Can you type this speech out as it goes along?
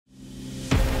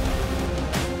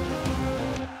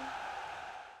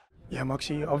Yeah,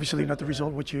 Maxi, obviously not the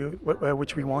result which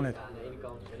we wanted.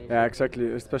 Yeah,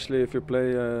 exactly. Especially if you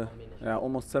play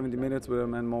almost 70 minutes with a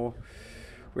man more,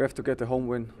 we have to get a home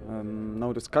win.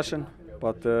 No discussion,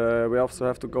 but we also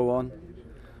have to go on.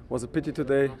 Was a pity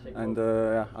today, and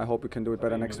I hope we can do it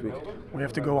better next week. We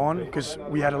have to go on because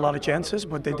we had a lot of chances,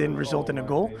 but they didn't result in a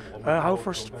goal. How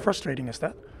frustrating is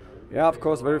that? Yeah, of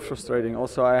course, very frustrating.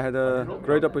 Also, I had a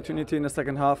great opportunity in the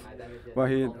second half where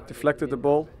he deflected the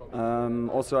ball.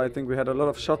 Also, I think we had a lot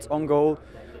of shots on goal,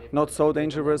 not so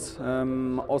dangerous.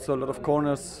 Also, a lot of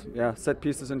corners, set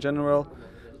pieces in general.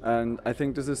 And I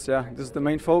think this is the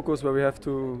main focus where we have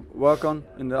to work on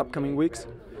in the upcoming weeks.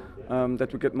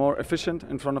 That we get more efficient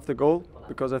in front of the goal,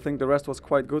 because I think the rest was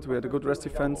quite good. We had a good rest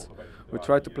defense. We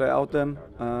tried to play out them.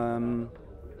 And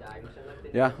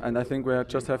I think we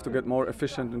just have to get more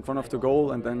efficient in front of the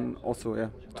goal, and then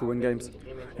also to win games.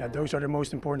 Yeah, those are the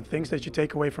most important things that you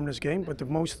take away from this game. But the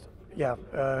most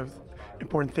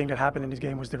important thing that happened in this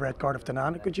game was the red card of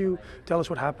Tanane. Could you tell us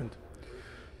what happened?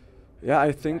 Yeah,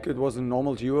 I think it was a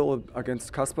normal duel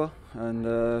against Kasper, and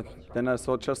then I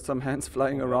saw just some hands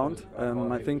flying around.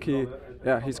 I think he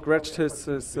scratched his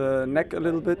neck a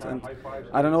little bit, and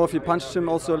I don't know if he punched him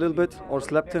also a little bit or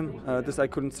slapped him. This I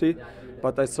couldn't see,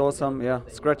 but I saw some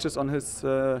scratches on his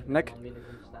neck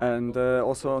and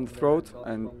also on the throat.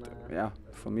 And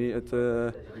for me it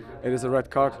is a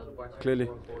red card, clearly.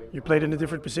 You played in a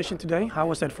different position today. How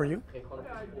was that for you?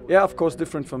 Yeah, of course,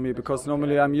 different for me, because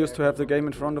normally I'm used to have the game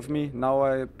in front of me. Now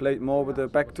I played more with the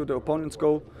back to the opponent's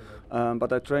goal,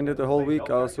 but I trained it the whole week.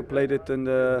 I also played it in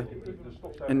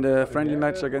the friendly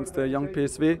match against the young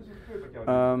PSV.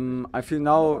 I feel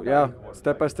now,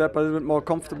 step by step, a little bit more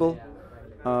comfortable.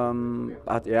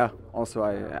 But also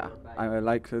I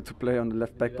like to play on the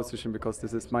left back position because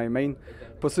this is my main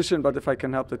position. But if I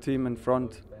can help the team in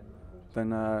front,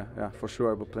 then for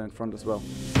sure I will play in front as well.